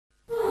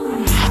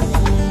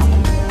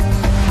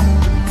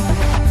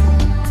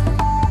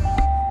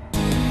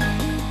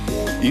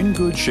In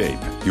Good Shape,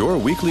 your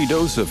weekly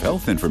dose of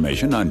health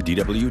information on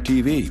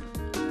DWTV.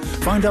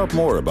 Find out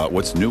more about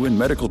what's new in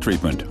medical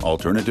treatment,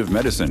 alternative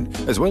medicine,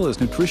 as well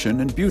as nutrition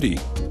and beauty.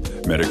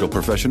 Medical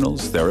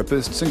professionals,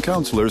 therapists, and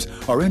counselors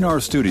are in our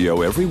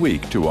studio every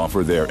week to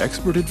offer their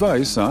expert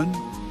advice on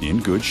In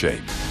Good Shape.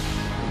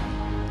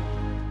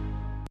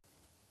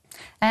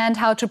 And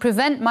how to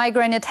prevent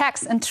migraine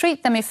attacks and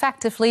treat them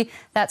effectively.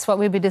 That's what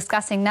we'll be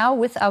discussing now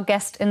with our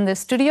guest in the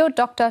studio,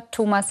 Dr.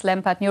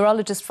 Thomas.Lempert,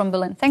 neurologist from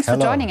Berlin. Thanks for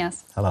joining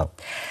us. Hello.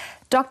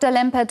 Dr.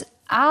 Lempert,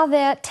 are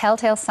there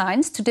telltale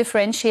signs to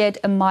differentiate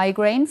a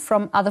migraine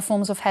from other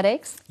forms of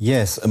headaches?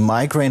 Yes, a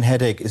migraine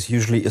headache is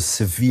usually a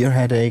severe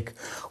headache,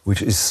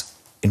 which is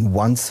in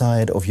one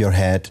side of your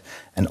head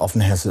and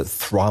often has a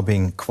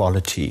throbbing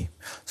quality.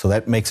 So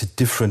that makes it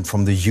different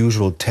from the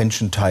usual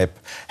tension-type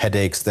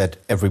headaches that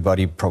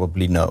everybody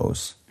probably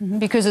knows.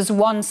 Because it's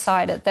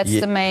one-sided, that's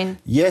the main...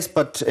 Yes,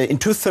 but in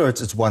two-thirds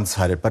it's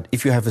one-sided. But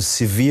if you have a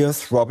severe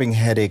throbbing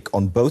headache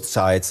on both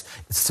sides,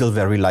 it's still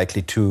very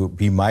likely to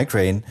be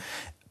migraine,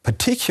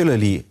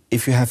 particularly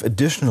if you have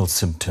additional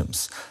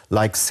symptoms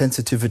like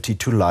sensitivity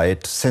to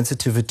light,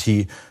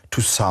 sensitivity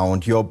to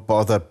sound. You're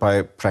bothered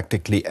by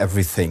practically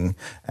everything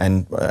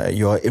and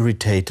you're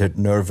irritated,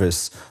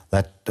 nervous.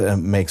 That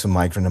makes a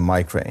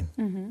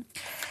migraine.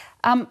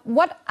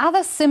 What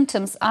other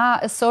symptoms are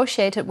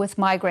associated with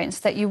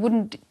migraines that you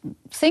wouldn't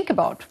think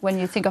about when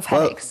you think of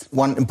headaches?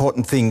 Well, one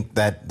important thing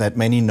that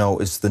many know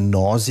is the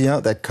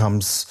nausea that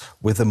comes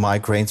with the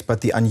migraines,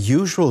 but the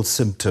unusual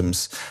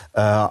symptoms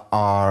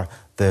are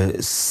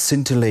the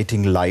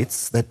scintillating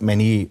lights that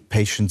many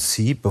patients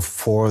see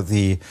before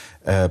the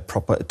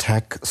proper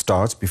attack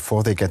starts,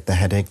 before they get the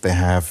headache. They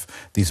have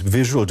these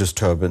visual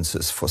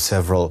disturbances for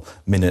several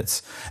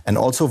minutes. And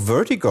also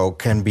vertigo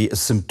can be a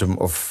symptom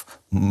of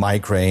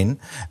migraine,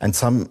 and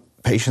some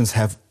patients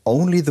have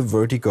only the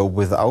vertigo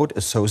without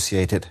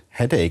associated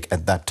headache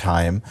at that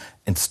time,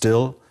 and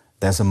still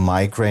there's a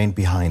migraine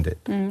behind it.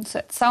 So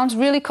it sounds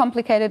really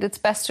complicated. It's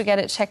best to get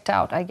it checked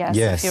out, I guess,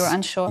 if you're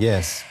unsure.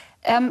 Yes.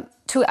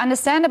 To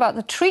understand about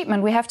the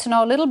treatment, we have to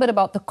know a little bit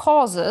about the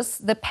causes.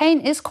 The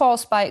pain is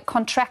caused by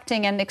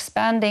contracting and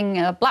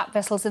expanding blood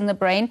vessels in the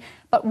brain.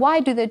 But why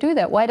do they do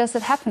that? Why does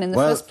it happen in the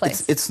first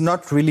place? It's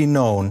not really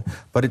known,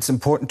 but it's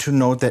important to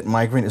note that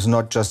migraine is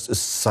not just a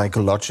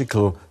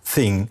psychological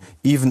thing.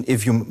 Even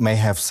if you may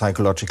have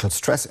psychological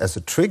stress as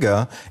a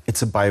trigger,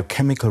 it's a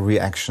biochemical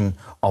reaction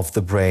of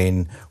the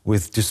brain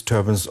with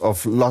disturbance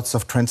of lots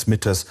of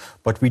transmitters.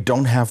 But we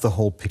don't have the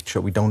whole picture.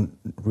 We don't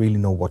really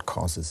know what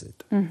causes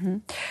it.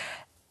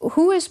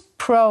 Who is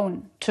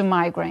prone to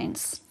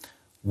migraines?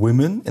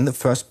 Women in the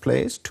first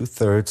place.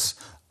 Two-thirds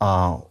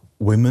are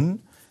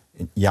women.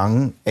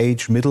 Young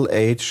age, middle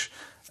age.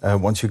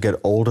 Once you get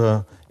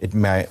older, it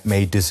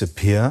may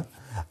disappear.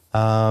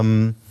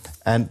 And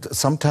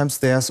sometimes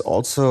there's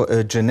also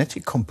a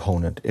genetic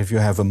component. If you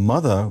have a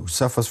mother who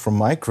suffers from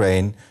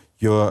migraine,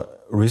 your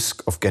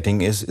risk of getting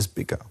is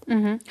bigger.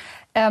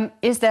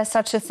 Is there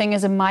such a thing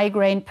as a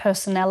migraine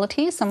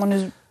personality? Someone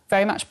who's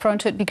very much prone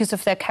to it because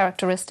of their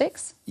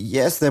characteristics?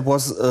 Yes, there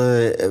was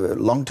a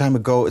long time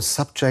ago a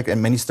subject,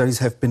 and many studies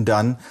have been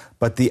done,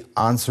 but the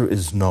answer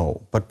is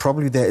no. But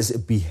probably there is a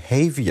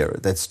behavior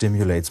that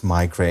stimulates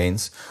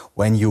migraines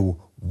when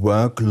you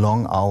work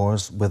long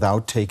hours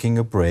without taking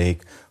a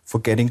break,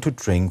 forgetting to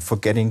drink,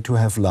 forgetting to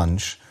have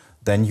lunch.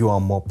 Then you are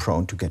more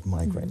prone to get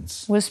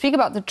migraines. We'll speak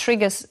about the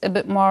triggers a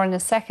bit more in a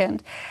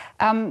second.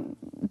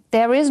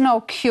 There is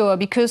no cure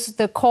because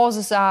the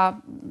causes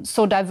are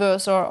so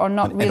diverse or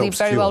not really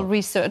very well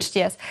researched,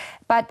 yes.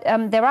 But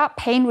there are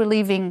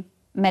pain-relieving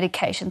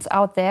medications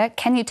out there.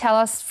 Can you tell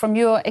us from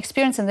your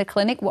experience in the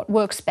clinic what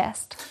works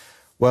best?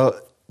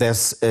 Well,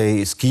 there's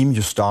a scheme.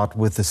 You start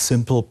with the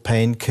simple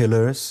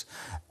painkillers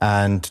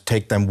and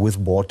take them with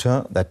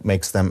water. That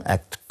makes them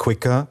act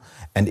quicker.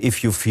 And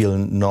if you feel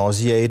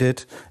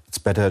nauseated, it's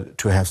better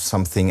to have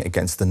something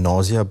against the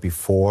nausea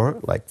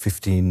before, like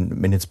 15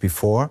 minutes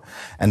before.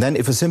 And then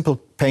if a simple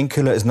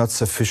painkiller is not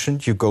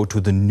sufficient, you go to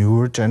the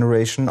newer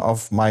generation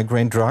of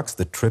migraine drugs,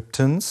 the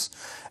triptans.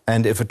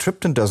 And if a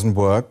triptan doesn't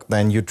work,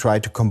 then you try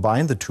to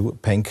combine the two, a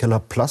painkiller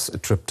plus a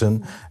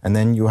triptan, and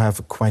then you have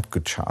a quite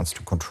good chance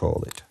to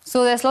control it.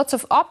 So there's lots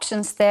of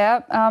options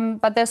there,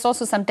 but there's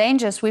also some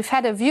dangers. We've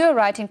had a viewer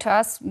writing to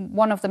us,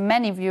 one of the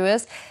many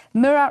viewers,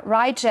 Mira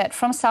Raijet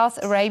from South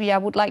Arabia,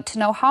 would like to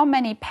know how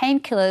many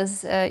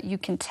painkillers you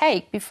can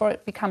take before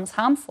it becomes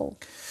harmful.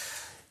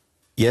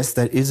 Yes,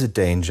 there is a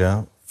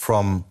danger.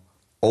 From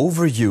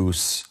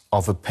overuse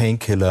of a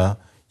painkiller,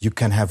 you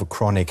can have a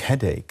chronic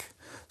headache.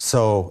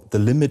 So the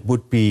limit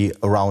would be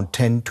around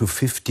 10 to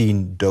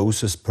 15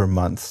 doses per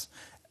month.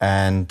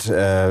 And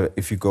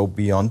if you go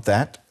beyond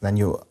that, then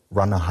you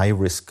run a high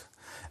risk.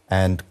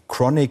 And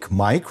chronic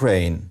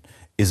migraine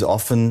is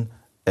often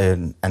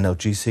an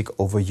analgesic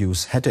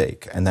overuse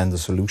headache. And then the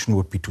solution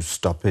would be to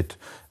stop it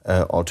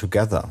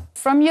altogether.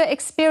 From your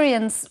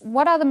experience,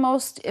 what are the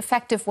most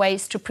effective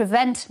ways to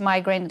prevent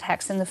migraine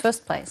attacks in the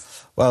first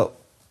place? Well,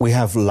 we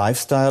have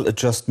lifestyle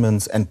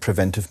adjustments and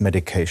preventive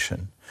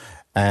medication.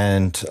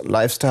 And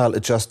lifestyle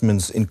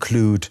adjustments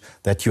include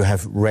that you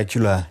have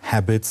regular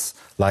habits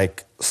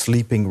like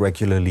sleeping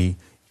regularly,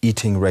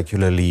 eating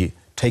regularly,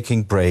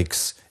 taking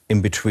breaks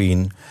in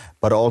between,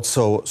 but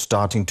also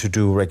starting to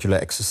do regular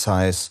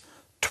exercise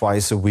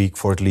twice a week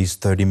for at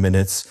least 30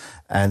 minutes.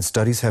 And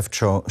studies have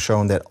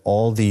shown that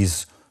all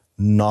these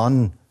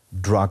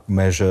non-drug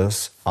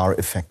measures are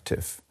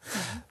effective.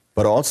 Mm-hmm.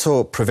 But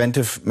also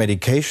preventive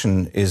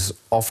medication is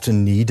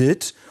often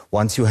needed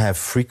once you have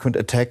frequent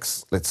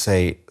attacks, let's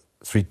say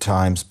 3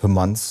 times per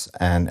month,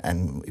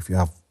 and if you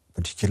have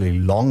particularly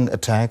long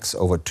attacks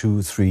over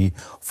 2, 3,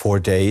 4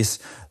 days,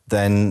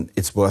 then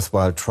it's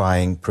worthwhile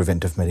trying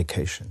preventive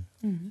medication.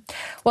 Mm-hmm.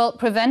 Well,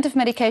 preventive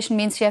medication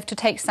means you have to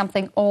take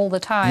something all the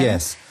time.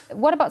 Yes.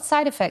 What about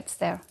side effects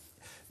there?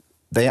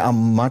 They are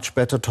much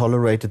better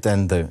tolerated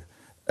than the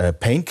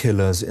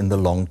painkillers in the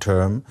long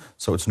term,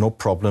 so it's no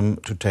problem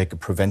to take a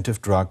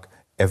preventive drug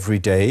every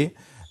day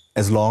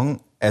as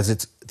long as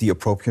it's the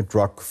appropriate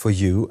drug for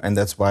you, and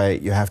that's why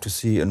you have to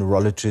see a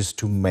neurologist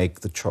to make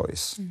the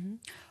choice. Mm-hmm.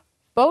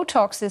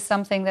 Botox is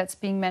something that's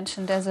being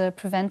mentioned as a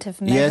preventive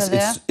measure.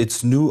 Yes,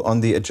 it's new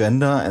on the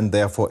agenda and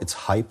therefore it's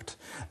hyped.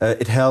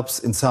 It helps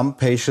in some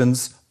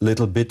patients a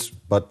little bit,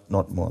 but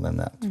not more than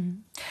that. Mm-hmm.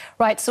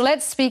 Right, so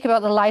let's speak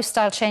about the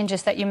lifestyle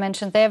changes that you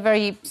mentioned. They're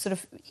very sort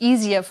of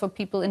easier for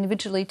people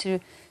individually to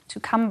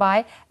come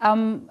by.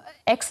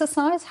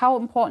 Exercise, how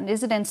important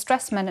is it, and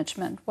stress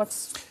management?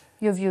 What's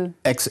your view?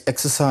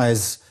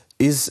 Exercise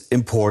is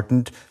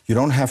important. You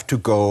don't have to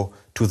go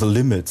to the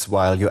limits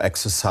while you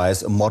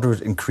exercise. A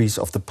moderate increase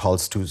of the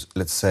pulse to,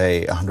 let's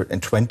say,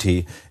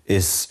 120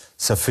 is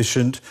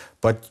sufficient,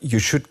 but you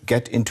should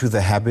get into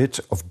the habit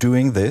of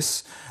doing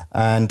this.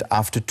 And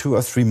after 2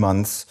 or 3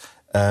 months,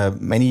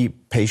 many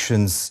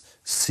patients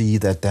see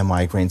that their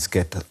migraines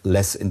get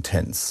less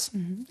intense.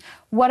 Mm-hmm.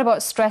 What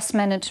about stress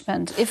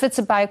management? If it's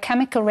a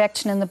biochemical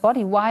reaction in the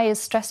body, why is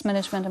stress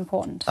management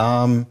important?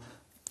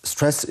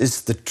 Stress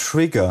is the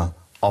trigger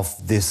of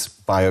this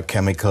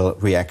biochemical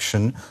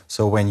reaction.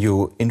 So when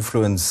you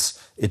influence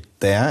it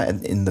there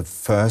and in the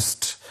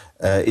first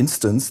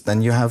instance,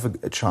 then you have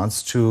a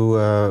chance to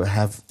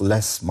have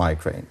less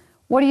migraine.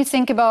 What do you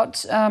think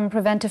about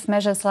preventive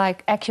measures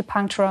like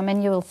acupuncture or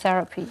manual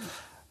therapy?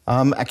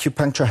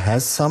 Acupuncture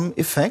has some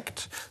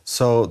effect,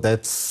 so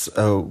that's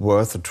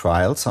worth a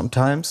trial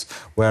sometimes,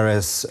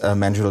 whereas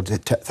manual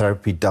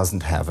therapy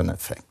doesn't have an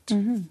effect.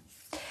 Mm-hmm.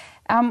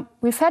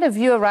 We've had a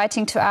viewer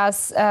writing to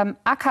us,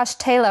 Akash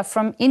Taylor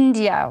from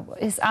India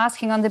is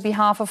asking on the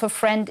behalf of a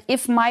friend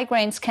if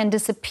migraines can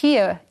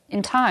disappear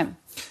in time.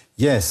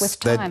 Yes,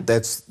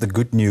 that's the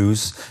good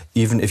news.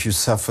 Even if you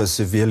suffer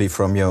severely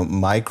from your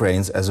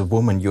migraines as a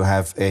woman, you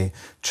have a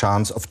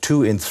chance of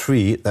 2 in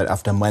 3 that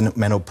after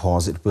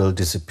menopause it will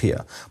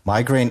disappear.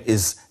 Migraine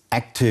is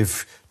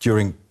active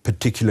during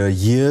particular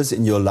years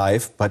in your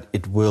life, but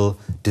it will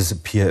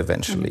disappear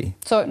eventually.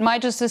 Mm-hmm. So it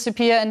might just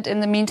disappear, and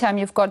in the meantime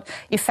you've got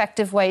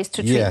effective ways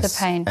to treat the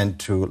pain. And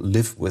to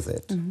live with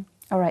it. Mm-hmm.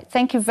 All right.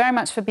 Thank you very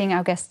much for being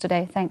our guest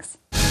today. Thanks.